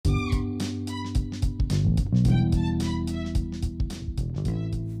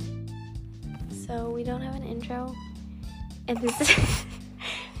we don't have an intro. And this is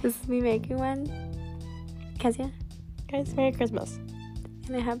this is me making one. Kezia? Guys, Merry Christmas.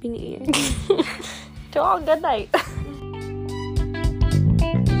 And a Happy New Year. To all, good night.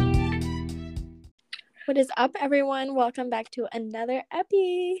 What is up, everyone? Welcome back to another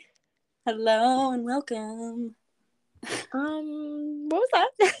epi. Hello and welcome. What was that?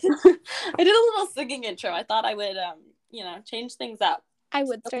 I did a little singing intro. I thought I would, change things up. I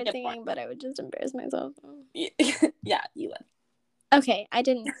would start singing, but I would just embarrass myself. Yeah, you would. Okay, I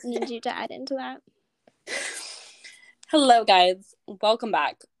didn't need you to add into that. Hello, guys. Welcome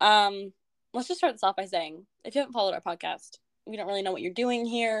back. Let's just start this off by saying, if you haven't followed our podcast, we don't really know what you're doing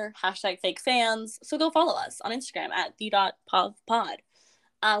here. #FakeFans. So go follow us on Instagram at the.povpod.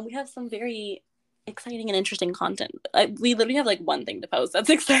 We have some very exciting and interesting content. We literally have one thing to post that's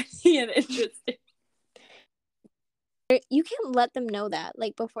exciting and interesting. You can let them know that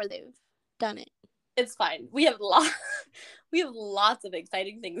before they've done it. It's fine. We have lots of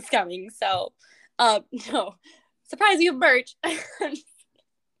exciting things coming. So, no, surprise, you have merch.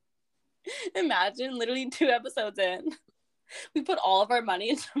 Imagine literally 2 episodes in, we put all of our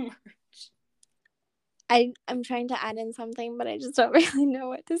money into merch. I'm trying to add in something, but I just don't really know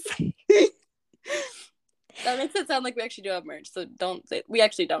what to say. That makes it sound like we actually do have merch, so don't say we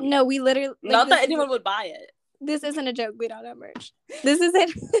actually don't. No, we literally not that anyone would buy it. This isn't a joke. We don't have merch. This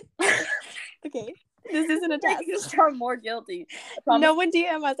isn't. Okay, this isn't a test. You sound more guilty. No one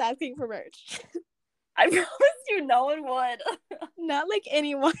DM us asking for merch. I promise you, no one would. Not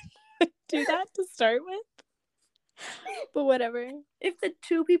anyone would do that to start with. But whatever. If the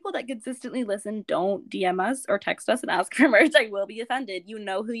 2 people that consistently listen don't DM us or text us and ask for merch, I will be offended. You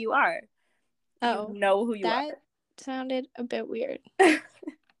know who you are. Oh, you know who you are. That sounded a bit weird.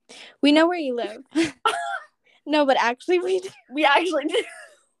 We know where you live. No, but actually we do. We actually do.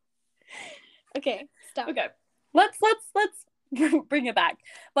 Okay, stop. Okay. Let's bring it back.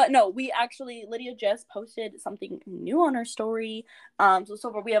 But no, Lydia just posted something new on her story. So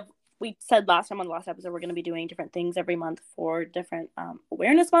far we said last time on the last episode we're going to be doing different things every month for different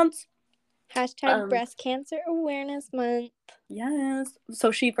awareness months. # Breast Cancer Awareness Month. Yes.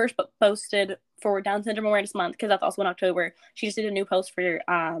 So she first posted for Down Syndrome Awareness Month, because that's also in October. She just did a new post for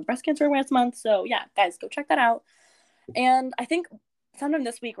Breast Cancer Awareness Month. So yeah, guys, go check that out. And I think sometime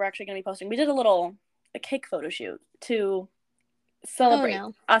this week we're actually going to be posting. We did a cake photo shoot to celebrate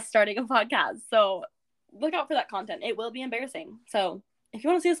us starting a podcast. So look out for that content. It will be embarrassing. So if you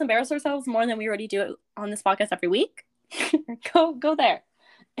want to see us embarrass ourselves more than we already do on this podcast every week, go there.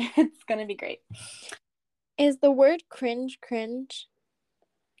 It's going to be great. Is the word cringe?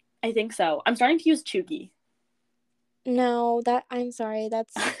 I think so. I'm starting to use chuggy. No, I'm sorry.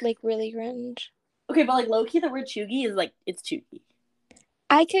 That's really cringe. Okay, but low-key the word chuggy is it's chuggy.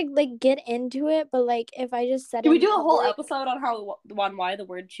 I could get into it, but if I just said Can we do a whole episode on why the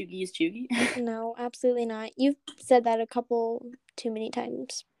word chuggy is chuggy? No, absolutely not. You've said that a couple too many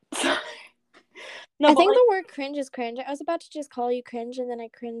times. No, I think the word cringe is cringe. I was about to just call you cringe, and then I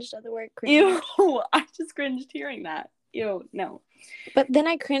cringed at the word cringe. Ew, I just cringed hearing that. Ew, no. But then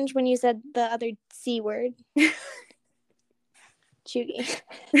I cringed when you said the other C word. Chuggy.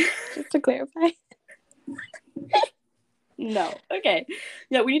 Just to clarify. No. Okay.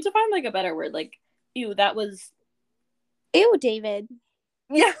 Yeah, we need to find a better word. Ew, that was... Ew, David.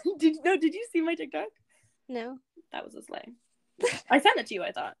 Yeah. Did you see my TikTok? No. That was a slay. I sent it to you,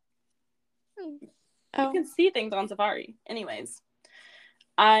 I thought. Oh. You can see things on Safari. Anyways,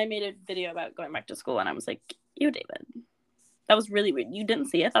 I made a video about going back to school, and I was like, ew, David. That was really weird. You didn't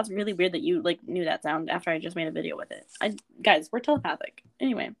see it? That's really weird that you knew that sound after I just made a video with it. Guys, we're telepathic.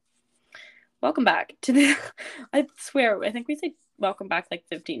 Anyway, welcome back to the... I swear, I think we say welcome back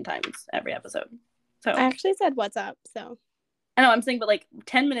 15 times every episode. So I actually said what's up, so... I know, I'm saying, but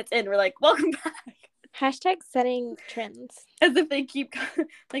 10 minutes in, we're like, welcome back. # setting trends. As if they keep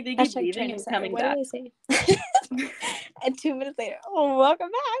leaving and coming back. What do they say? And 2 minutes later, oh, welcome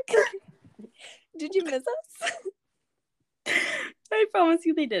back. Did you miss us? I promise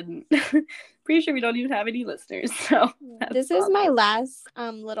you they didn't. Pretty sure we don't even have any listeners. So this is my last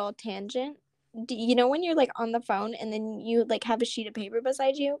little tangent. Do you know when you're on the phone and then you have a sheet of paper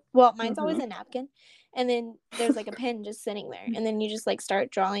beside you? Well, mine's always a napkin, and then there's a pen just sitting there, and then you just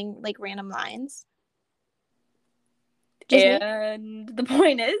start drawing random lines. And the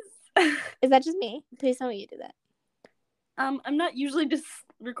point is that just me? Please tell me you do that. I'm not usually just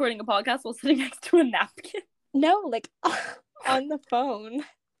recording a podcast while sitting next to a napkin. No, on the phone.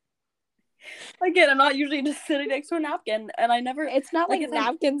 Again, I'm not usually just sitting next to a napkin, and I never... It's not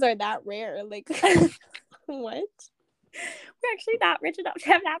napkins are that rare. What? We're actually not rich enough to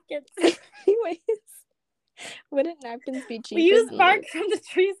have napkins. Anyways, wouldn't napkins be cheaper? We use bark from the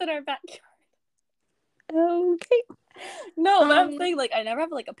trees in our backyard. Okay. No, but I'm saying, like, I never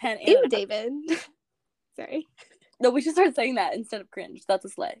have, like, a pen and Ew, David. Sorry. No, we should start saying that instead of cringe. That's a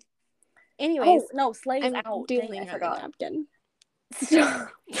slay. Anyways. Oh, no, slay is I'm out. doodling I on a forgot. napkin.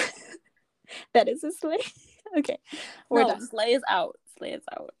 Stop. That is a slay? Okay. We're done. Slay is out. Slay is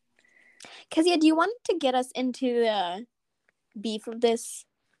out. Kezia, do you want to get us into the beef of this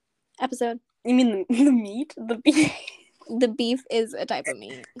episode? You mean the meat? The beef? The beef is a type of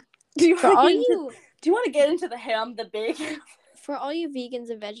meat. Do you want to get into the ham, the bacon? For all you vegans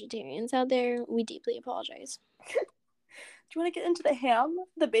and vegetarians out there, we deeply apologize. Do you want to get into the ham,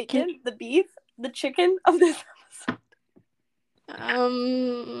 the bacon, the beef, the chicken of this episode?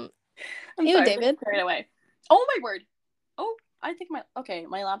 I'm sorry, David. Carried away. Oh my word. Oh, I think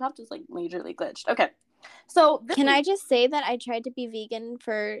my laptop just like majorly glitched. Okay. So I just say that I tried to be vegan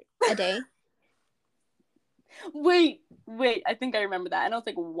for a day? Wait. I think I remember that. And I was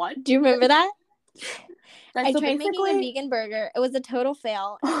like, what? Do you remember that? I So tried making a vegan burger. It was a total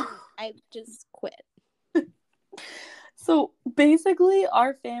fail. And I just quit. So basically,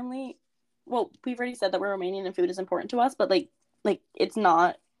 our family, well, we've already said that we're Romanian and food is important to us, but like it's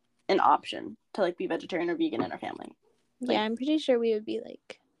not an option to like be vegetarian or vegan in our family. Like, yeah, I'm pretty sure we would be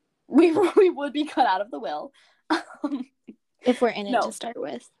like we would be cut out of the will if we're in it to start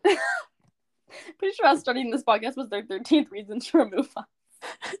with. Pretty sure us starting this podcast was their 13th reason to remove us.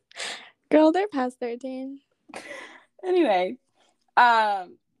 Girl, they're past 13. Anyway, I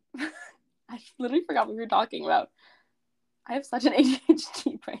literally forgot what we were talking about. I have such an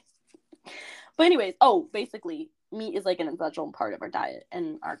ADHD brain. But anyways, basically, meat is like an essential part of our diet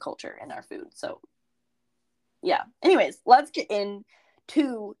and our culture and our food. So, yeah. Anyways, let's get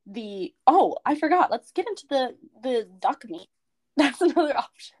into the... Oh, I forgot. Let's get into the duck meat. That's another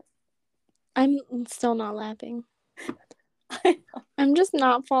option. I'm still not laughing. I'm just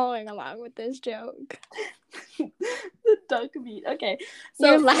not following along with this joke. The duck meat. Okay. So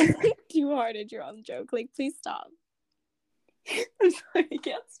you're laughing too hard at your own joke. Like, please stop. I'm sorry, I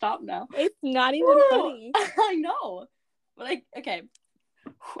can't stop now. It's not even funny. I know. But okay.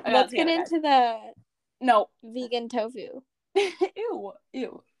 Let's get into the vegan tofu.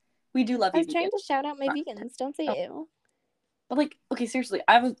 Ew. We do love you. I was trying to shout out my vegans. Don't say ew. But like, okay, seriously,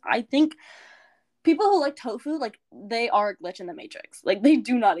 I think people who like tofu, like, they are a glitch in the matrix. Like, they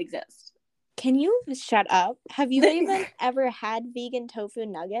do not exist. Can you shut up? Have you even ever had vegan tofu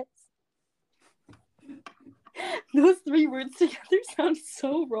nuggets? Those three words together sound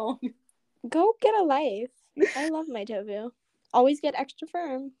so wrong. Go get a life. I love my tofu. Always get extra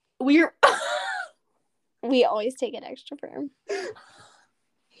firm. We always take it extra firm.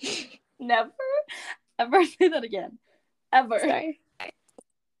 Never, ever say that again. Ever. Sorry.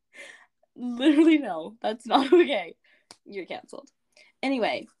 Literally no. That's not okay. You're canceled.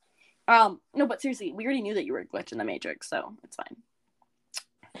 Anyway. No, but seriously, we already knew that you were a glitch in the matrix, so it's fine.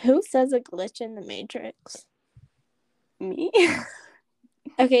 Who says a glitch in the matrix? Me?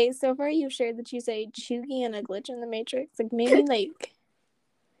 Okay, so far you've shared that you say chuggy and a glitch in the matrix. Like, maybe like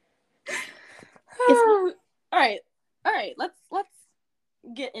all right. Let's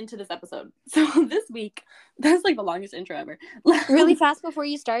get into this episode. So this week, that's like the longest intro ever. Really fast before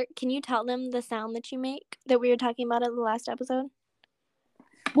you start, can you tell them the sound that you make that we were talking about in the last episode?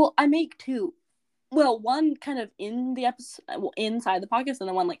 Well, I make two. Well, one kind of in the episode, inside the podcast, and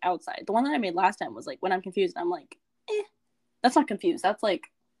then one like outside. The one that I made last time was like when I'm confused. I'm like, that's not confused. That's like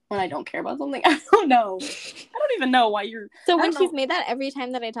when I don't care about something. I don't know. I don't even know why you're. So when she's made that every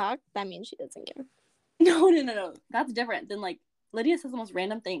time that I talk, that means she doesn't care. No. That's different than like Lydia says the most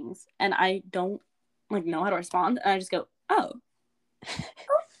random things, and I don't like know how to respond, and I just go, oh.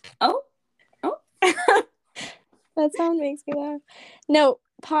 That sound makes me laugh. No,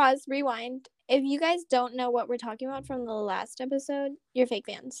 pause, rewind. If you guys don't know what we're talking about from the last episode, you're fake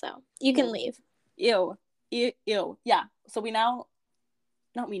fans, so you can leave. Ew. Yeah. So well,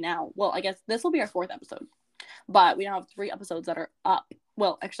 I guess this will be our 4th episode, but we now have 3 episodes that are up.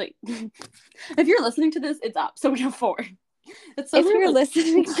 Well, actually, if you're listening to this, it's up, so we have 4. If you're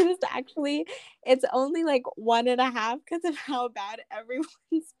listening to this, actually, it's only like 1.5 because of how bad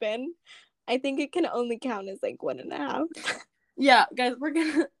everyone's been. I think it can only count as like 1.5. Yeah, guys, we're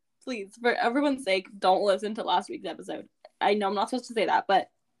gonna, please, for everyone's sake, don't listen to last week's episode. I know I'm not supposed to say that, but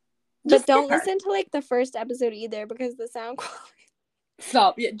don't listen to like the first episode either, because the sound quality.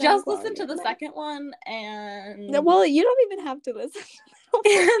 Stop. Yeah, just listen to the second one, and well, you don't even have to listen.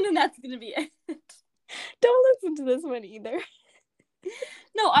 And then that's gonna be it. Don't listen to this one either.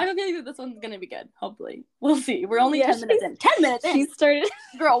 No, I don't think that this one's gonna be good. Hopefully, we'll see. We're only 10 minutes in. 10 minutes in. She started.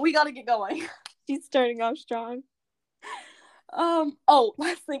 Girl, we gotta get going. She's starting off strong. Oh,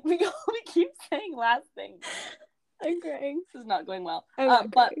 last thing. We keep saying last thing. Okay. This is not going well. Okay.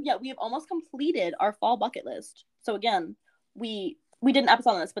 But yeah, we have almost completed our fall bucket list. So again, we did an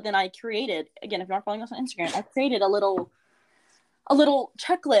episode on this, but then I created, again, if you're not following us on Instagram, I created a little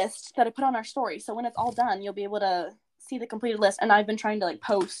checklist that I put on our story. So when it's all done, you'll be able to see the completed list. And I've been trying to like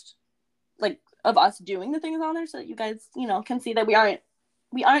post like of us doing the things on there so that you guys, can see that we aren't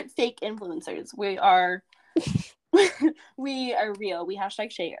fake influencers. We are we are real. We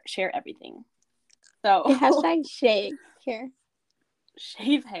share everything. So hashtag shave hair.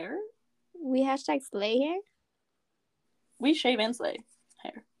 Shave hair? We hashtag slay hair. We shave and slay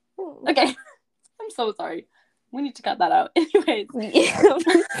hair. Ooh. Okay. I'm so sorry. We need to cut that out. Anyways.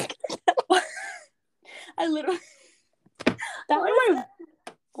 I literally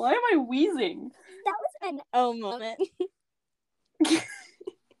why am I wheezing? That was an moment.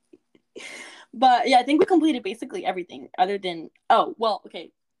 But yeah, I think we completed basically everything other than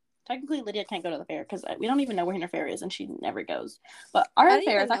okay. Technically, Lydia can't go to the fair because we don't even know where her fair is, and she never goes. But our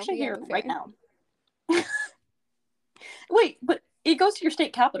fair is actually here right now. Wait, but it goes to your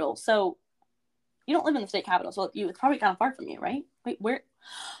state capital, so you don't live in the state capital, so it's probably kind of far from you, right? Wait, where?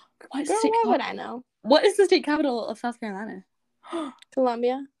 What would I know? What is the state capital of South Carolina?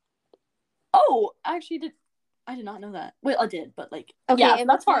 Columbia. Oh, I did not know that. Well, I did, but like, okay, yeah,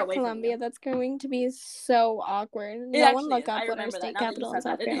 that's far away Columbia. From that's going to be so awkward. No one look up what our state capital is.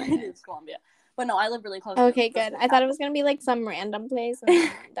 It is Columbia. But no, I live really close. Okay, good. I thought it was gonna be like some random place,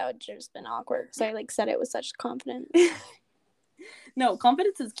 and that would just been awkward. So I like said it with such confidence. No,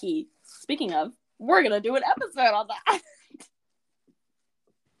 confidence is key. Speaking of, we're gonna do an episode on that.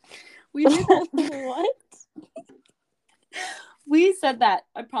 We did that. What? We said that.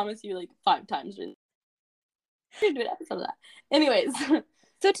 I promise you, like 5 times. We're gonna do an episode of that. Anyways,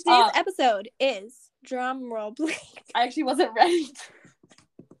 so today's episode is drum roll, please. I actually wasn't ready.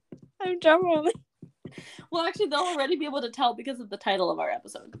 I'm drum rolling. Well, actually, they'll already be able to tell because of the title of our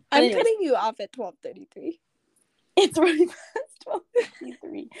episode. I'm cutting you off at 12:33. It's already past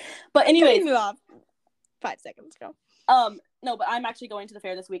 12:33. But anyways, cutting you off 5 seconds ago. No, but I'm actually going to the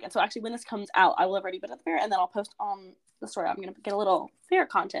fair this week, and so actually, when this comes out, I will have already been at the fair, and then I'll post on the story. I'm gonna get a little fair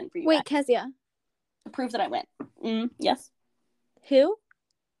content for you. Wait, Kezia. To prove that I went. Yes. Who?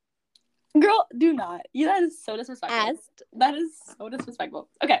 Girl, do not. That is so disrespectful. That is so disrespectful.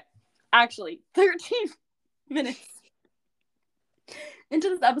 Okay. Actually, 13 minutes into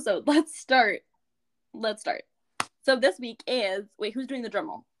this episode. Let's start. So this week is... Wait, who's doing the drum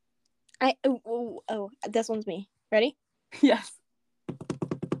roll? This one's me. Ready? Yes.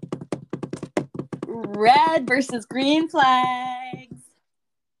 Red versus green flags.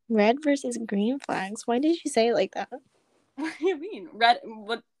 Red versus green flags. Why did you say it like that? What do you mean? Red...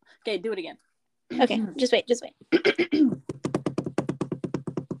 What? Okay, do it again. Okay, just wait.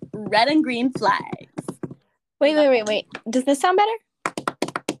 Red and green flags. Wait. Does this sound better?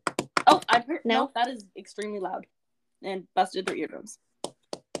 Oh, I've heard. No, that is extremely loud and busted their eardrums.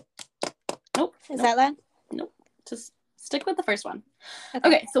 Nope. Is that loud? Nope. Just stick with the first one.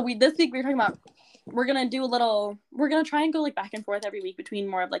 Okay, so this week we're talking about... We're gonna try and go like back and forth every week between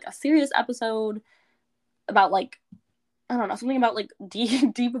more of like a serious episode about like, I don't know, something about like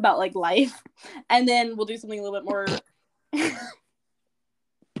deep about like life, and then we'll do something a little bit more. Ew!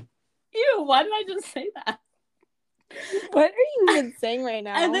 Why did I just say that? What are you even saying right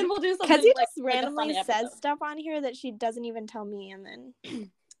now? And then we'll do something. Because you just randomly says stuff on here that she doesn't even tell me, and then.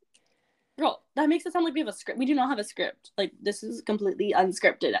 Girl, that makes it sound like we have a script. We do not have a script. Like, this is completely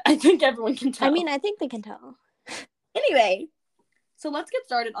unscripted. I think everyone can tell. I mean, I think they can tell. Anyway, so let's get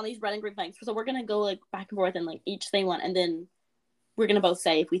started on these red and green flags. So we're gonna go like back and forth and like each say one, and then we're gonna both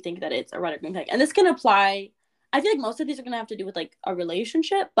say if we think that it's a red or green flag. And this can apply. I feel like most of these are gonna have to do with like a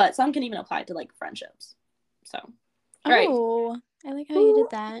relationship, but some can even apply to like friendships. So, right. Oh, I like how you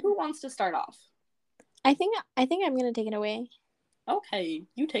did that. Who wants to start off? I think I'm gonna take it away. Okay,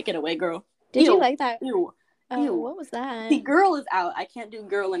 you take it away, girl. Did you like that? Ew. Oh, Ew. What was that? The girl is out. I can't do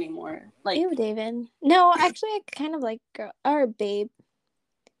girl anymore. Like, ew, David. No, actually, I kind of like girl or babe.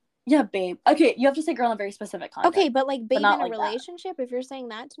 Yeah, babe. Okay, you have to say girl in a very specific context. Okay, but like babe in a like relationship, if you're saying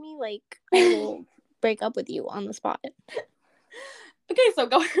that to me, like I will break up with you on the spot. Okay, so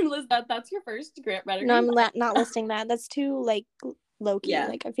go ahead and list that. That's your first red. No, I'm not listing that. That's too like low key. Yeah.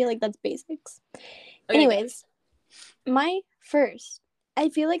 Like I feel like that's basics. Okay, anyways, my first. I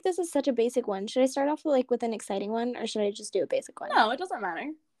feel like this is such a basic one. Should I start off with an exciting one, or should I just do a basic one? No, it doesn't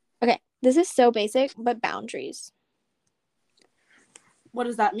matter. Okay, this is so basic, but boundaries. What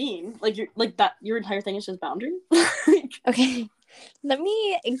does that mean? Like, you're like that. Your entire thing is just boundaries. Okay, let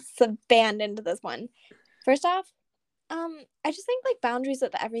me expand into this one. First off, I just think like boundaries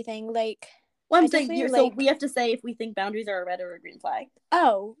with everything. Like, Well, I'm I just saying feel so like, we have to say if we think boundaries are a red or a green flag.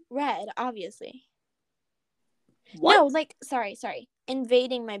 oh, red, obviously. What? No, like, sorry.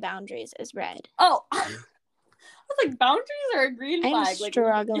 Invading my boundaries is red. Oh, I was like, boundaries are a green I'm flag. Like, if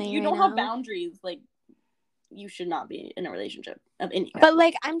struggling you right don't have now. boundaries, like, you should not be in a relationship of any kind. But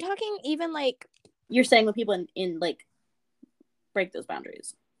like, I'm talking even like, You're saying with people in like break those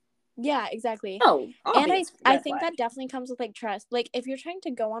boundaries. yeah, exactly. Oh, And obvious I red think flag. that definitely comes with like trust. Like, if you're trying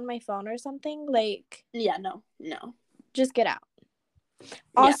to go on my phone or something, like, Yeah, no. just get out. Yeah.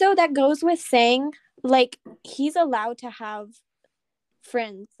 Also, that goes with saying like he's allowed to have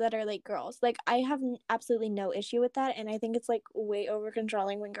friends that are like girls. Like, I have absolutely no issue with that, and I think it's like way over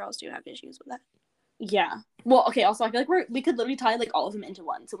controlling when girls do have issues with that. Yeah. Well, okay. Also, I feel like we could literally tie like all of them into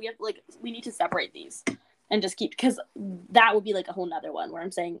one. So we need to separate these and just keep, because that would be like a whole nother one where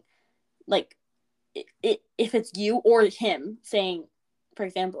I'm saying like if it's you or him saying, for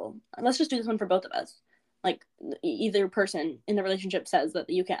example, let's just do this one for both of us. Like either person in the relationship says that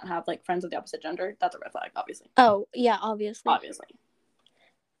you can't have like friends of the opposite gender. That's a red flag, obviously. Oh yeah, obviously.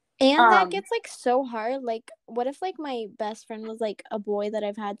 And that gets like so hard. Like, what if like my best friend was like a boy that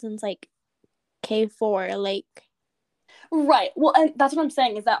I've had since like K4? Like, right. Well, and that's what I'm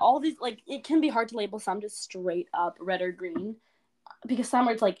saying is that all these, like, it can be hard to label some just straight up red or green, because some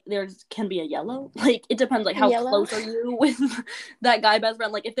are like there's can be a yellow. Like, it depends, like, how close are you with that guy best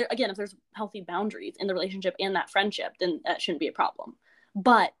friend. Like, if there's healthy boundaries in the relationship and that friendship, then that shouldn't be a problem.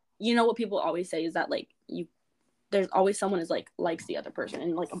 But you know what people always say is that like there's always someone is like likes the other person,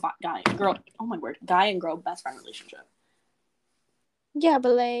 and like a guy and girl, oh my word, guy and girl best friend relationship. Yeah,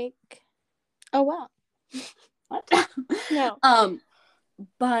 but like, oh wow. What? No.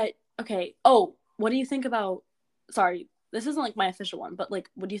 But okay. Oh, what do you think about? Sorry, this isn't like my official one, but like,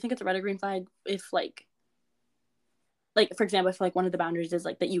 what do you think it's a red or green flag if like for example, if like one of the boundaries is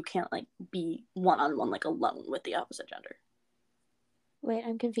like that you can't like be one-on-one like alone with the opposite gender. Wait,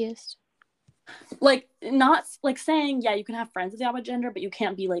 I'm confused. Like, not like saying, yeah, you can have friends with the opposite gender, but you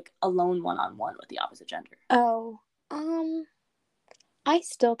can't be like alone one-on-one with the opposite gender. Oh, I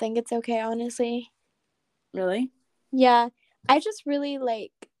still think it's okay, honestly. Really? Yeah, I just really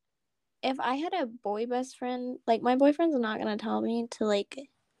like if I had a boy best friend, like my boyfriend's not gonna tell me to like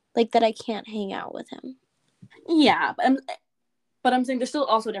that I can't hang out with him. Yeah, but I'm saying there's still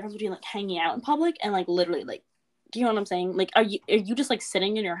also a difference between like hanging out in public and like literally like, do you know what I'm saying? Like, are you just like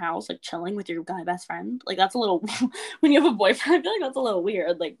sitting in your house like chilling with your guy best friend? Like, that's a little when you have a boyfriend, I feel like that's a little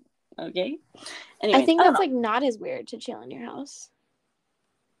weird. Like, okay. Anyways, I think I don't that's know. like not as weird to chill in your house.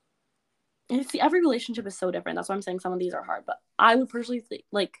 And see, every relationship is so different. That's why I'm saying some of these are hard. But I would personally think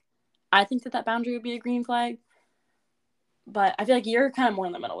like, I think that boundary would be a green flag. But I feel like you're kind of more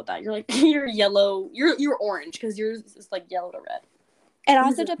in the middle with that. You're like you're yellow. You're orange because yours is like yellow to red. It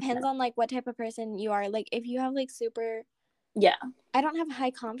also depends on like what type of person you are. Like, if you have like super, yeah, I don't have high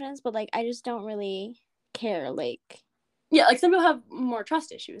confidence, but like I just don't really care. Like, yeah, like some people have more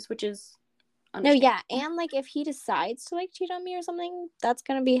trust issues, which is no, yeah, and like if he decides to like cheat on me or something, that's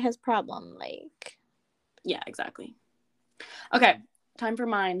gonna be his problem. Like, yeah, exactly. Okay, time for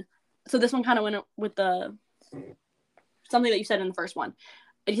mine. So this one kind of went with the something that you said in the first one.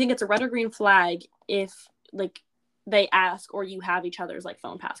 Do you think it's a red or green flag if like they ask or you have each other's like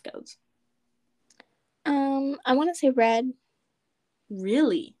phone passcodes? I want to say red.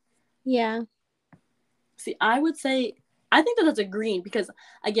 Really? Yeah. See, I would say I think that that's a green because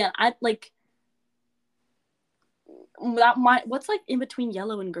again, I like what's like in between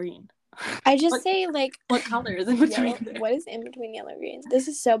yellow and green? I just say like what color is in between? Yellow, what is in between yellow and green? This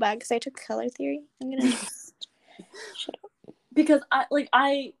is so bad because I took color theory. I'm gonna just shut up. Because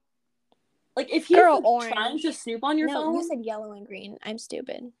I if he's Girl, like, orange. trying to snoop on your phone. No, you said yellow and green. I'm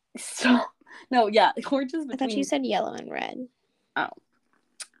stupid. So no, yeah, orange is between. I thought you said yellow and red. Oh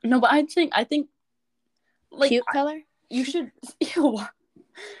no, but I think like cute color. You should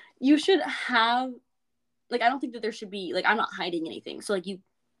have like I don't think that there should be like I'm not hiding anything. So like you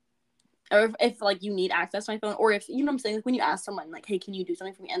or if like you need access to my phone, or if you know what I'm saying, like when you ask someone like, hey, can you do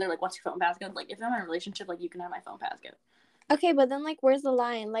something for me, and they're like, what's your phone passcode? Like if I'm in a relationship, like you can have my phone passcode. Okay, but then like where's the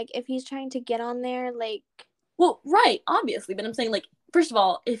line? Like if he's trying to get on there, like well, right, obviously, but I'm saying like first of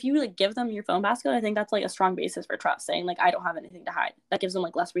all, if you like give them your phone passcode, I think that's like a strong basis for trust, saying like I don't have anything to hide. That gives them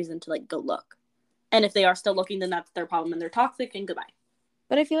like less reason to like go look. And if they are still looking, then that's their problem and they're toxic and goodbye.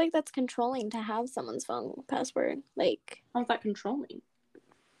 But I feel like that's controlling to have someone's phone password. Like, how's that controlling?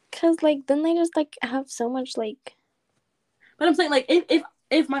 Cause like then they just like have so much like. But I'm saying, like,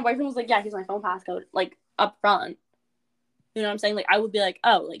 if my boyfriend was like, yeah, here's my phone passcode, like, up front, you know what I'm saying? Like, I would be like,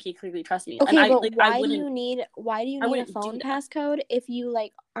 oh, like, he clearly trusts me. Okay, And but I why do you need a do phone that. passcode if you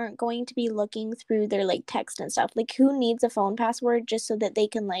like aren't going to be looking through their like text and stuff? Like, who needs a phone password just so that they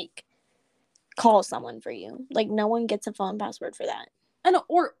can like call someone for you? Like, no one gets a phone password for that. And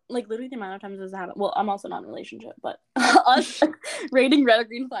or like literally the amount of times this happens. Well, I'm also not in a relationship, but us rating red or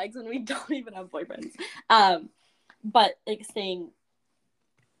green flags when we don't even have boyfriends. But like saying,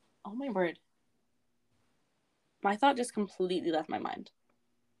 oh my word, my thought just completely left my mind.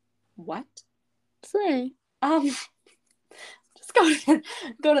 What? Say. Just go to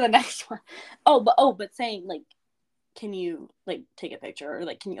the next one. But saying like, can you like take a picture or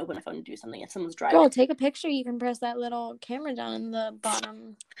like can you open a phone and do something if someone's driving? Girl, take a picture. You can press that little camera down in the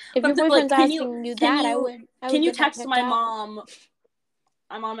bottom. If But your I'm like, boyfriend's asking you that, I would can you get that text checked my out. mom?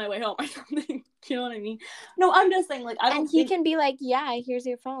 I'm on my way home or something. You know what I mean? No, I'm just saying, like, I don't And he can be like, yeah, here's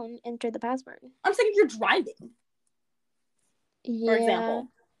your phone. Enter the password. I'm saying if you're driving, Yeah. for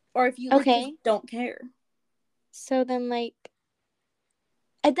example. Or if you, like, okay. just don't care. So then, like,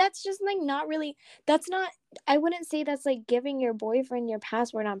 that's just, like, not really, that's not, I wouldn't say that's, like, giving your boyfriend your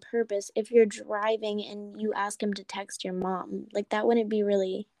password on purpose if you're driving and you ask him to text your mom. Like, that wouldn't be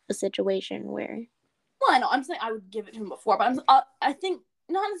really a situation where. Well, I know. I'm saying I would give it to him before, but I think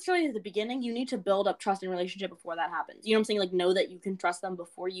not necessarily at the beginning. You need to build up trust in a relationship before that happens. You know what I'm saying? Like, know that you can trust them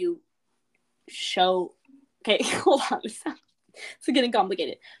before you show. Okay, hold on. It's getting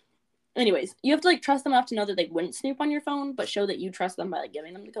complicated. Anyways, you have to like trust them enough to know that they wouldn't snoop on your phone, but show that you trust them by like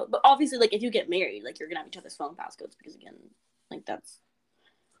giving them the code. But obviously, like if you get married, like you're gonna have each other's phone passcodes because again, like that's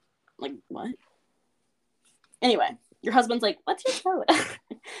like what? Anyway, your husband's like, what's your code?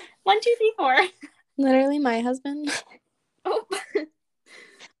 1, 2, 3, 4. Literally, my husband. Oh.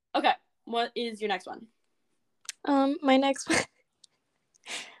 Okay, what is your next one? My next one.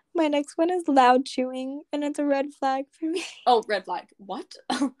 My next one is loud chewing, and it's a red flag for me. Oh, red flag. What?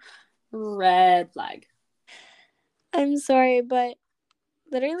 Red flag. I'm sorry, but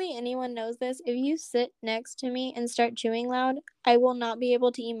literally anyone knows this. If you sit next to me and start chewing loud, I will not be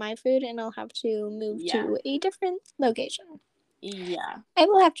able to eat my food and I'll have to move to a different location. Yeah. I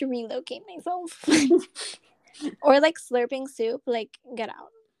will have to relocate myself. Or like slurping soup, like get out.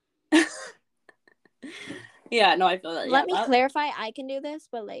 Yeah, no, I feel that. Let me clarify, I can do this,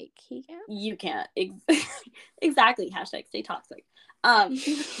 but like he can't. You can't. Exactly. Hashtag stay toxic.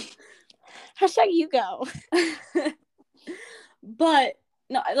 Hashtag you go. But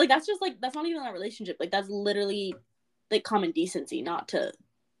no, like that's just like that's not even a relationship. Like that's literally like common decency, not to.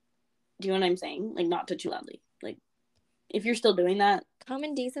 Do you know what I'm saying? Like not to chew loudly. Like if you're still doing that,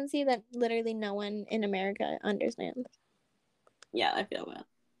 common decency that literally no one in America understands. Yeah, I feel that.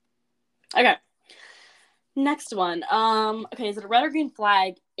 Okay. Next one. Okay, is it a red or green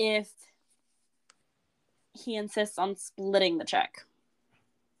flag if he insists on splitting the check?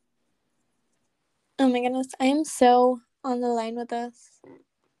 Oh my goodness, I am so on the line with this.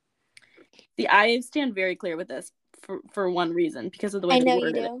 See, I stand very clear with this for one reason, because of the way I know they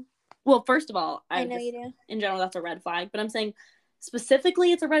worded you do. it. Well, first of all, I know you do. In general, that's a red flag, but I'm saying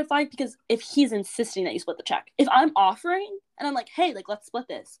specifically it's a red flag because if he's insisting that you split the check. If I'm offering and I'm like, hey, like let's split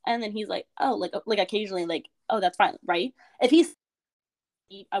this, and then he's like, oh, like occasionally like, oh, that's fine, right? If he's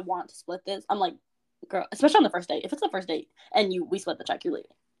I want to split this, I'm like, girl, especially on the first date. If it's the first date and we split the check, you're leaving.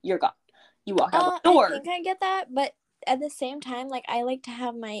 You're gone. You walk out the door. I think I get that, but at the same time, like I like to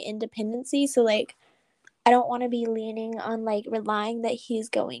have my independency, so like I don't want to be leaning on like relying that he's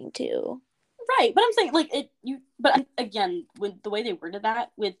going to. Right, but I'm saying like it. But again, with the way they worded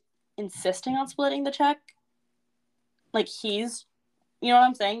that, with insisting on splitting the check, like he's, you know what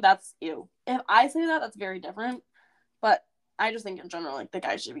I'm saying? That's you. If I say that, that's very different. But I just think in general, like the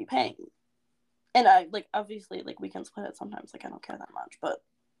guy should be paying. And I like obviously like we can split it sometimes. Like I don't care that much, but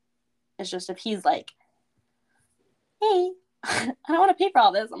it's just if he's like, hey, I don't want to pay for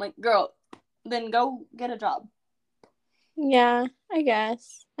all this. I'm like, girl, then go get a job. Yeah, I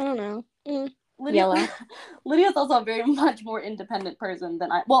guess. I don't know. Lydia's also a very much more independent person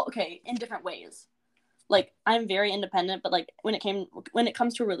than I. Well, okay, in different ways. Like I'm very independent, but like when it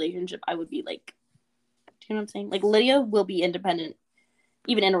comes to a relationship, I would be like, do you know what I'm saying? Like Lydia will be independent,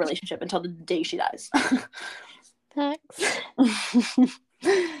 even in a relationship, until the day she dies. Thanks.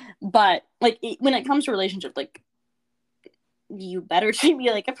 But like when it comes to relationship, like you better treat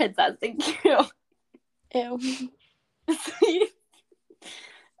me like a princess. Thank you. Ew.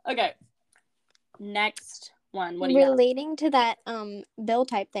 Okay. Next one. What do you relating to that bill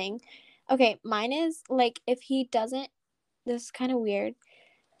type thing? Okay, mine is like if he doesn't. This is kind of weird.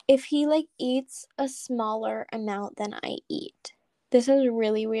 if he like eats a smaller amount than I eat. This is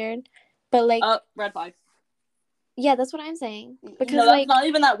really weird, but like red flag. Yeah, that's what I'm saying. Because No, that's like not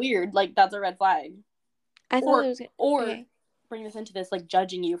even that weird. Like, that's a red flag. I thought it was or bring this into this, like,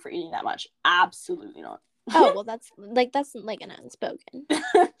 judging you for eating that much. Absolutely not. Oh, well, that's like an unspoken.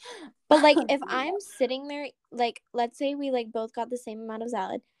 But like if I'm sitting there, like let's say we like both got the same amount of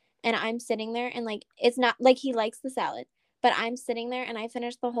salad, and I'm sitting there and like it's not like he likes the salad, but I'm sitting there and I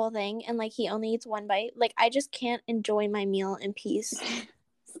finish the whole thing and like he only eats one bite, like I just can't enjoy my meal in peace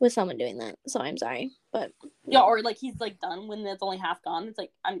with someone doing that. So I'm sorry, but yeah, or like he's like done when it's only half gone. It's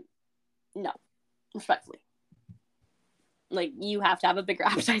like no, respectfully. Like, you have to have a bigger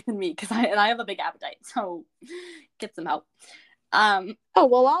appetite than me, because I have a big appetite, so get some help. Oh,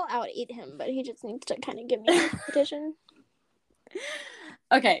 well, I'll out eat him, but he just needs to kind of give me a competition.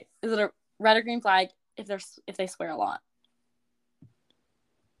 Okay, is it a red or green flag if they swear a lot?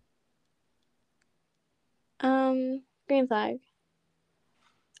 Green flag.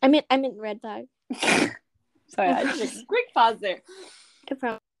 I meant red flag. Sorry, I just a quick pause there. I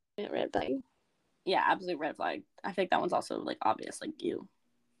probably meant red flag. Yeah, absolute red flag. I think that one's also like obvious, like you.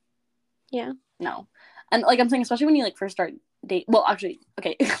 Yeah. No. And like I'm saying, especially when you like first start date. Well, actually,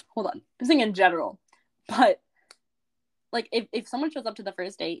 okay, hold on. I'm saying in general, but like if someone shows up to the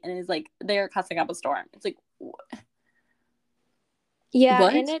first date and is like they're cussing up a storm, it's like yeah,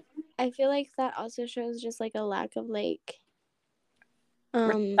 what? and I feel like that also shows just like a lack of like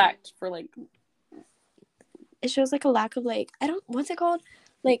respect for like. It shows like a lack of like what's it called,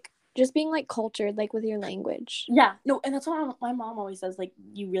 like just being like cultured like with your language. Yeah, no, and that's what my mom always says, like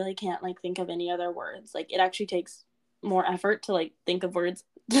you really can't like think of any other words. Like it actually takes more effort to like think of words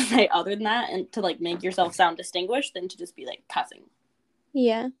to say other than that and to like make yourself sound distinguished than to just be like cussing.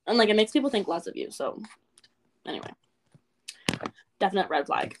 Yeah. And like it makes people think less of you. So anyway, definite red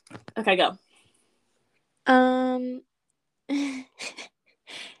flag. Okay, go.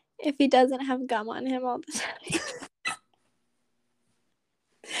 If he doesn't have gum on him all the time.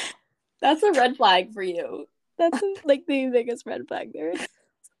 That's a red flag for you. That's like the biggest red flag there is.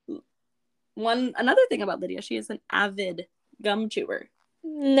 Another thing about Lydia, she is an avid gum chewer.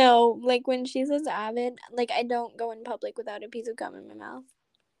 No, like when she says avid, like I don't go in public without a piece of gum in my mouth.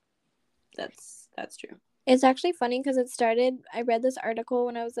 That's true. It's actually funny because I read this article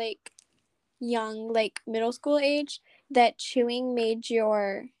when I was like young, like middle school age, that chewing made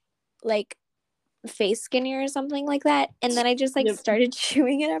your like face skinnier or something like that, and then I just like started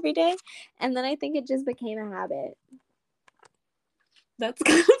chewing it every day, and then I think it just became a habit. That's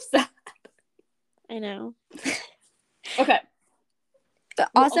kind of sad. I know. Okay. But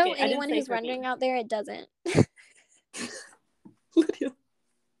also, anyone who's wondering out there, it doesn't.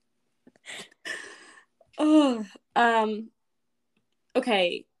 Oh,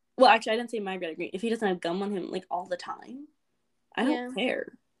 okay. Well, actually, I didn't say my red or green. If he doesn't have gum on him like all the time, I don't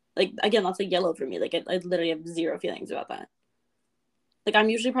care. Like again, that's like yellow for me. Like I literally have zero feelings about that. Like I'm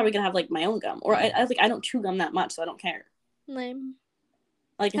usually probably gonna have like my own gum, or I don't chew gum that much, so I don't care. Lame.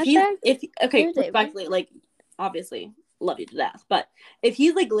 Like respectfully, like obviously love you to death, but if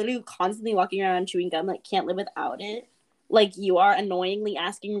he's like literally constantly walking around chewing gum, like can't live without it, like you are annoyingly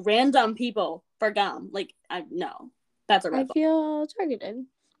asking random people for gum, like no, that's a red flag. I feel targeted.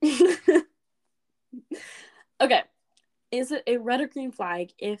 Okay, is it a red or green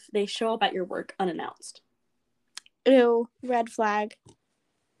flag if they show up at your work unannounced? Ew, red flag.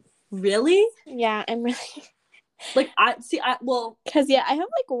 Really? Yeah, I'm really like because I have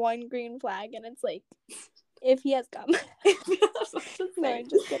like one green flag, and it's like if he has gum. No, I'm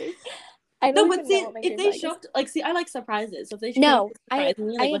just kidding. I don't even know what my if they show up, like, I like surprises. So if they surprise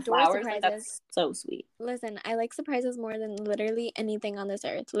me, like, with flowers, like, that's so sweet. Listen, I like surprises more than literally anything on this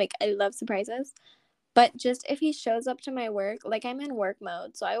earth. Like, I love surprises. But just if he shows up to my work, like, I'm in work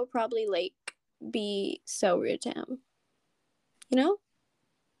mode, so I will probably, like, be so rude to him. You know?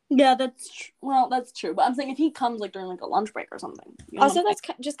 Yeah, that's true. But I'm saying if he comes, like, during, like, a lunch break or something. Also, that's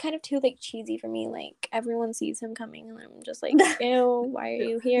just kind of too, like, cheesy for me. Like, everyone sees him coming, and I'm just like, ew, why are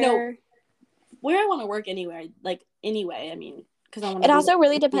you here? No. Where I want to work anyway, I mean, because I want to. It also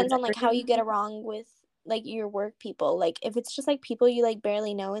really depends on, like, how you get along with, like, your work people. Like, if it's just, like, people you, like,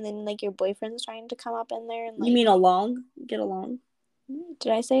 barely know, and then, like, your boyfriend's trying to come up in there and, like... You mean get along?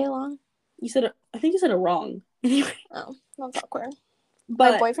 Did I say along? I think you said it wrong. Oh, that's awkward.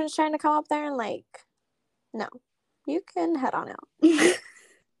 But my boyfriend's trying to come up there and, like, no. You can head on out.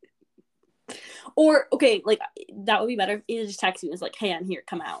 Or, okay, like, that would be better if he just texts you and is like, hey, I'm here,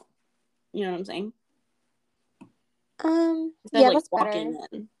 come out. You know what I'm saying? Yeah, that's better.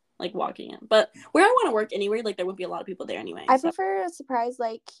 like walking in. But where I want to work anyway, like there would be a lot of people there anyway. I prefer a surprise,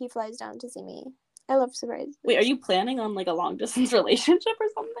 like he flies down to see me. I love surprises. Wait, are you planning on like a long distance relationship or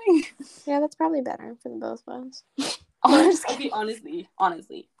something? Yeah, that's probably better for the both of us. Okay,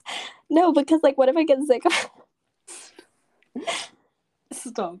 honestly. No, because like, what if I get sick of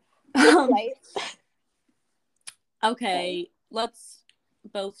Stop. Right. Okay, let's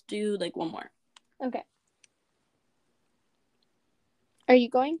both do like one more. Okay. Are you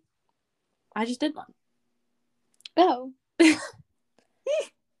going? I just did one. Oh.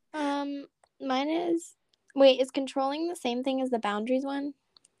 Mine is. Wait, is controlling the same thing as the boundaries one?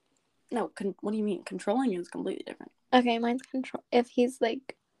 No, what do you mean? Controlling is completely different. Okay, mine's control. If he's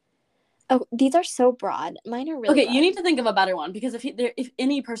like. Oh, these are so broad. Mine are really okay. broad. You need to think of a better one because if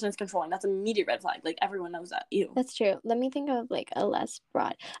any person is controlling, that's an immediate red flag. Like everyone knows that. Ew. That's true. Let me think of like a less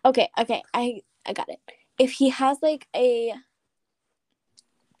broad. Okay. I got it. If he has like a.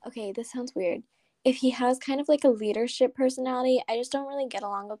 Okay, this sounds weird. If he has kind of like a leadership personality, I just don't really get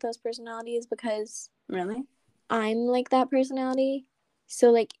along with those personalities because Really? I'm like that personality. So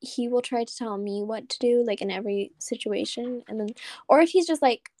like he will try to tell me what to do like in every situation, and then or if he's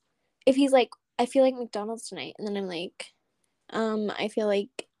like I feel like McDonald's tonight, and then I'm like I feel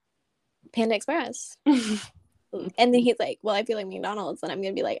like Panda Express. And then he's like, well, I feel like McDonald's, and I'm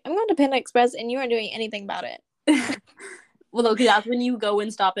gonna be like, I'm going to Panda Express and you aren't doing anything about it. Well, okay, that's when you go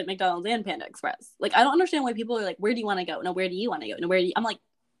and stop at McDonald's and Panda Express. Like, I don't understand why people are like, where do you want to go? No, where do you want to go? No, where do you... I'm like,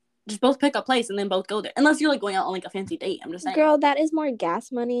 just both pick a place and then both go there. Unless you're like going out on like a fancy date. I'm just saying. Girl, that is more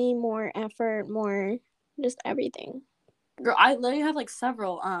gas money, more effort, more just everything. Girl, I literally have like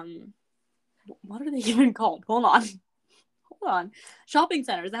several, what are they even called? Hold on. Shopping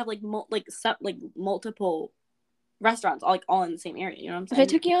centers that have like, multiple restaurants all in the same area. You know what I'm saying? If I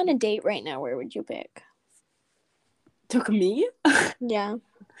took you on a date right now, where would you pick? Took me? Yeah.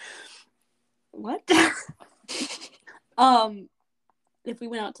 What? If we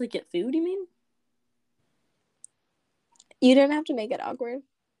went out to like, get food, you mean? You don't have to make it awkward.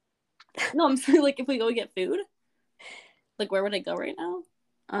 No, I'm saying like if we go get food, like where would I go right now?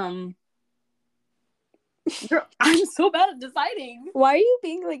 Girl, I'm so bad at deciding. Why are you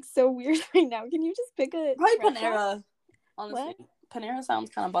being like so weird right now? Can you just pick a probably restaurant? Panera? Honestly, What? Panera sounds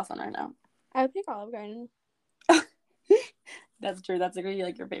kind of bussin' right now. I would pick Olive Garden. That's true. That's really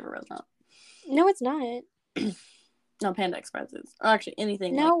like your favorite restaurant. No, it's not. No, Panda Express is. Or actually,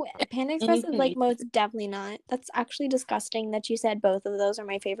 anything. No, like, Panda Express is like most definitely not. That's actually disgusting that you said both of those are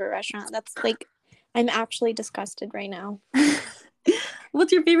my favorite restaurant. That's like, I'm actually disgusted right now.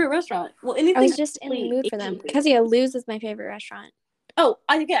 What's your favorite restaurant? Well, anything. I was just in the mood for them. Because yeah, Lou's is my favorite restaurant. Oh,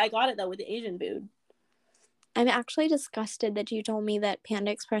 I got it though with the Asian food. I'm actually disgusted that you told me that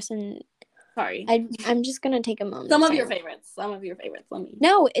Panda Express and. Sorry. I'm just gonna take a moment. Some of your favorites. Let me.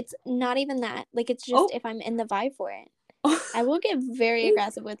 No, it's not even that. Like, it's just if I'm in the vibe for it. I will get very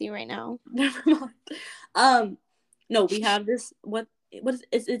aggressive with you right now. Never mind. No, we have this. What is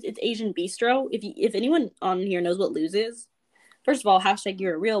it's Asian Bistro. If anyone on here knows what Lou's is, first of all, #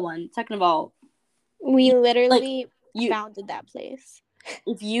 you're a real one. Second of all, we literally founded that place.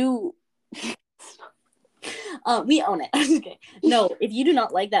 If you, we own it. I'm just kidding. No, if you do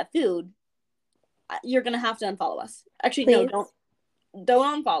not like that food, you're gonna have to unfollow us. Actually, please. No,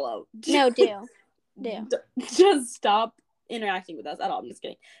 don't unfollow. No, do. Just stop interacting with us at all. I'm just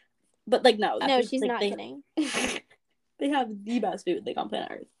kidding. But like, no, she's like, not kidding. They have the best food like on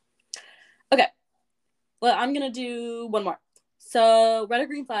planet Earth. Okay, well, I'm gonna do one more. So, red or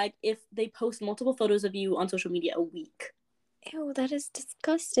green flag if they post multiple photos of you on social media a week. Ew, that is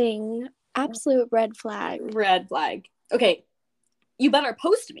disgusting. Absolute red flag. Red flag. Okay, you better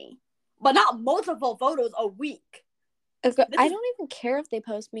post me, but not multiple photos a week. Okay, I don't even care if they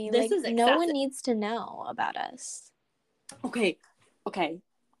post me. Like, no one needs to know about us. Okay.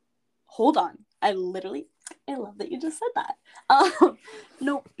 Hold on. I love that you just said that.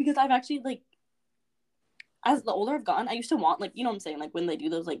 No, because I've actually, like, as the older I've gotten, I used to want, like, you know what I'm saying? Like, when they do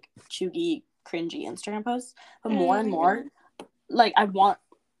those, like, chuggy, cringy Instagram posts. But more and more, like,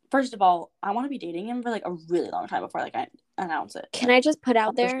 first of all, I want to be dating him for, like, a really long time before, like, I announce it. Can I just put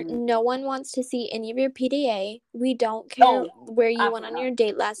out there, no one wants to see any of your PDA. We don't care where you went on your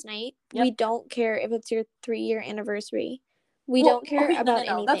date last night. Yep. We don't care if it's your 3-year anniversary. We don't care about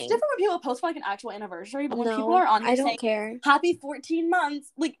anything. That's different when people post for like an actual anniversary, but when people are on here saying, care. Happy 14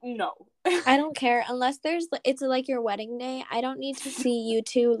 months, like, no. I don't care unless it's like your wedding day. I don't need to see you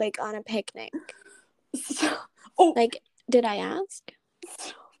two like on a picnic. Like, did I ask?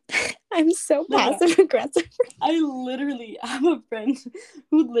 I'm so passive aggressive. I literally have a friend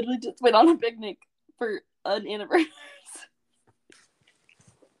who literally just went on a picnic for an anniversary.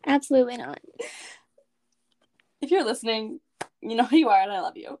 Absolutely not. If you're listening, you know who you are, and I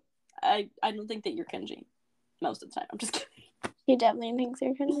love you. I don't think that you're cringy most of the time. I'm just kidding. He definitely thinks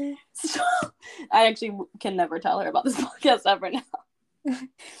you're cringy. So, I actually can never tell her about this podcast ever now.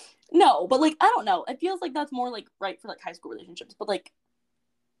 No, but like, I don't know. It feels like that's more like right for like high school relationships. But like,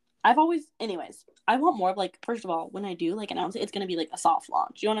 I want more of like, first of all, when I do like announce it, it's gonna be like a soft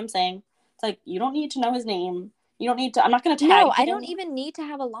launch. You know what I'm saying? It's like, you don't need to know his name. You don't need to. I'm not gonna tag. No, I him. don't even need to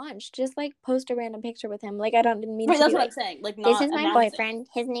have a launch. Just like post a random picture with him. Like I don't mean Right, to. that's be what like, I'm saying. Like, this not is my announcing. boyfriend.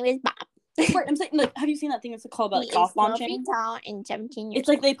 His name is Bob. Right, I'm saying, like, have you seen that thing? It's called like He soft is 12 launching. feet tall and 17 years It's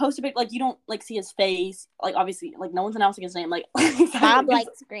like old. they post a pic, like you don't like see his face. Like obviously, like no one's announcing his name. Like Bob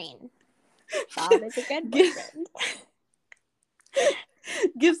likes green. Bob is a good boyfriend.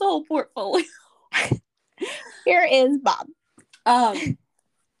 Gives the whole portfolio. Here is Bob.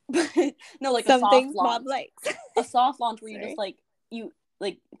 No, like some a soft things launch. Bob likes. A soft launch where Sorry. you just like you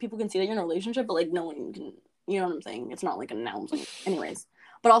like people can see that you're in a relationship, but like no one can. You know what I'm saying? It's not like announcing, anyways.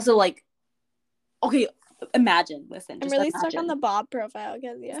 But also like, okay, imagine. Listen, I'm just really imagine. stuck on the Bob profile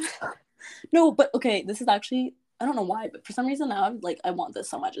because No, but okay, this is actually, I don't know why, but for some reason now I'm like, I want this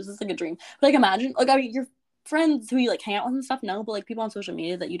so much. This is like a dream. But like imagine, like I mean, your friends who you like hang out with and stuff, no, but like people on social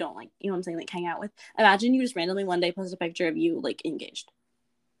media that you don't like, you know what I'm saying, like hang out with. Imagine you just randomly one day post a picture of you like engaged.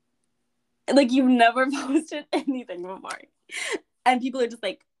 Like you've never posted anything before. And people are just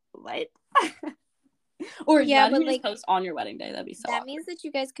like, what? Or yeah, imagine but you like just post on your wedding day. That'd be so that awkward. means that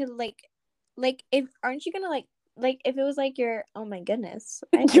you guys could like if aren't you gonna like if it was like your oh my goodness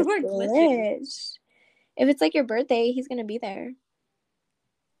I You were glitching. if it's like your birthday he's gonna be there,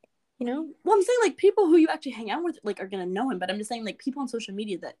 you know. Well, I'm saying like people who you actually hang out with like are gonna know him, but I'm just saying like people on social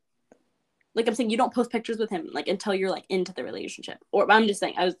media that like I'm saying you don't post pictures with him like until you're like into the relationship. Or I'm just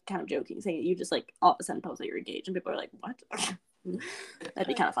saying I was kind of joking, saying you just like all of a sudden post that you're engaged and people are like, what? That'd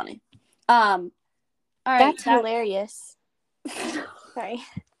be kind of funny. All right, that's hilarious. Sorry.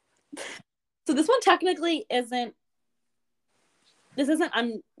 So this one technically isn't. This isn't.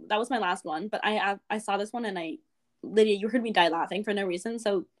 That was my last one, but I saw this one and Lydia, you heard me die laughing for no reason,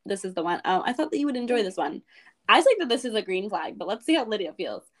 so this is the one. I thought that you would enjoy this one. I think that this is a green flag, but let's see how Lydia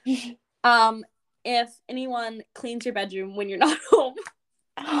feels. If anyone cleans your bedroom when you're not home.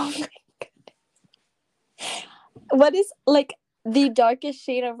 Oh my goodness. What is like the darkest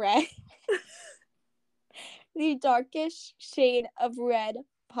shade of red? The darkest shade of red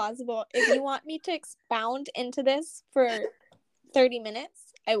possible. If you want me to expound into this for 30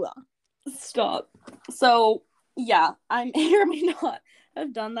 minutes, I will. Stop. So, yeah, I may or may not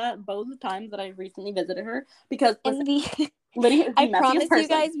have done that both times that I've recently visited her because listen, Lydia is the I messiest promise person. you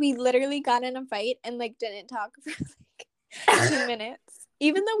guys, we literally got in a fight and like didn't talk for like 2 minutes.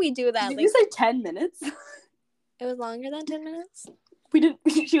 Even though we do that, Did like you say 10 minutes? it was longer than 10 minutes. We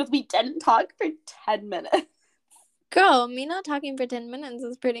didn't talk for 10 minutes. Girl, me not talking for 10 minutes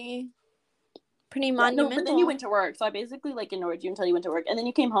is pretty monumental. No, but then you went to work, so I basically like ignored you until you went to work, and then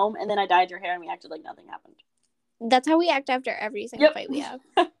you came home, and then I dyed your hair, and we acted like nothing happened. That's how we act after every single fight we have.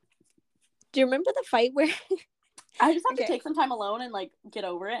 Do you remember the fight where I just have to take some time alone and like get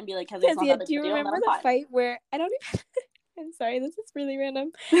over it and be like, do you remember the fight where I don't even I'm sorry, this is really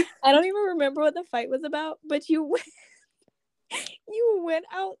random. I don't even remember what the fight was about, but you went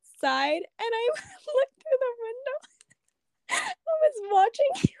outside and I looked through the window. I was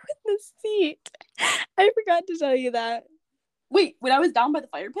watching you in the seat. I forgot to tell you that. Wait, when I was down by the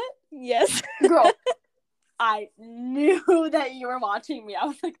fire pit? Yes. Girl, I knew that you were watching me. I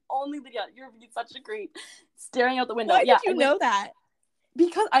was like, only Lydia, you're such a creep. Staring out the window. Why did you know that?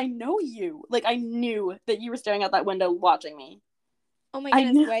 Because I know you. Like, I knew that you were staring out that window watching me. Oh my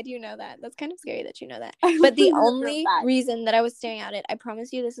goodness, why do you know that? That's kind of scary that you know that. I But the really only reason that I was staring at it, I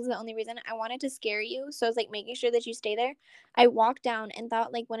promise you, this is the only reason. I wanted to scare you, so I was like making sure that you stay there. I walked down and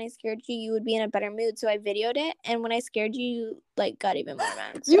thought like when I scared you, you would be in a better mood, so I videoed it. And when I scared you, you like got even more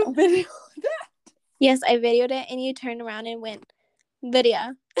mad. So. You videoed that? Yes, I videoed it, and you turned around and went,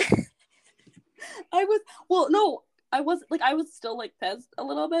 Lydia. I was still like pissed a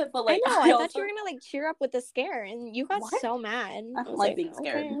little bit, but like I know. I thought you were gonna like cheer up with the scare, and you got so mad. I don't like being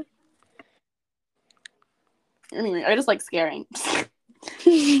scared. Okay. Anyway, I just like scaring. I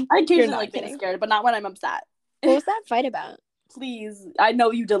occasionally like being scared, but not when I'm upset. What was that fight about? Please, I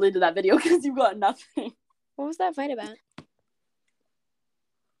know you deleted that video because you got nothing. What was that fight about?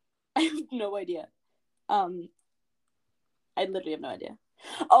 I have no idea. I literally have no idea.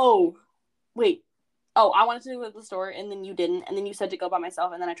 Oh, wait. Oh, I wanted to go to the store, and then you didn't, and then you said to go by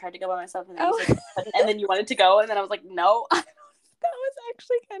myself, and then I tried to go by myself, and then you said, and then you wanted to go, and then I was like, no. That was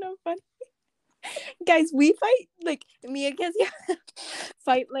actually kind of funny. Guys, we fight, like, me and Kezia.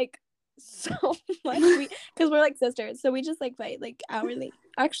 fight like so much because we're like sisters, so we just like fight like hourly.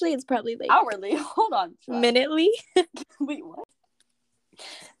 Actually, it's probably like hourly. Hold on. minutely. Wait, what?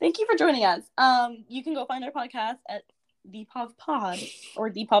 Thank you for joining us. You can go find our podcast at Depop Pod or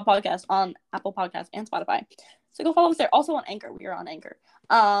Depop Podcast on Apple Podcasts and Spotify. So go follow us there. Also on Anchor. We are on Anchor.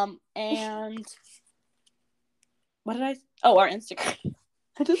 And what did I? Oh, our Instagram.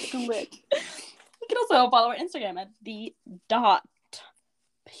 I just clicked. You can also follow our Instagram at the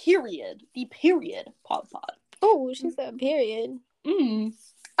period pod. Oh, she said period.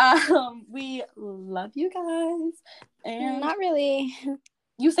 We love you guys. And not really.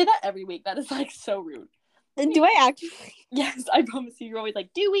 You say that every week. That is like so rude. Do I actually? Yes, I promise you. You're always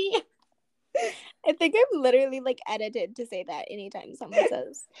like, do we? I think I'm literally like edited to say that anytime someone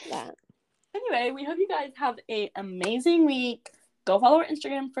says that. Anyway, we hope you guys have an amazing week. Go follow our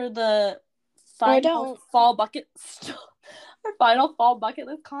Instagram for the final fall bucket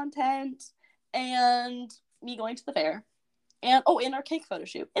list content and me going to the fair and in our cake photo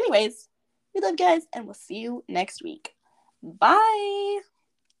shoot. Anyways, we love you guys and we'll see you next week. Bye.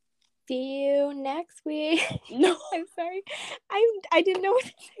 See you next week. No, I'm sorry. I didn't know what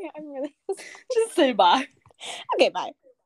to say. I'm really just say bye. Okay, bye.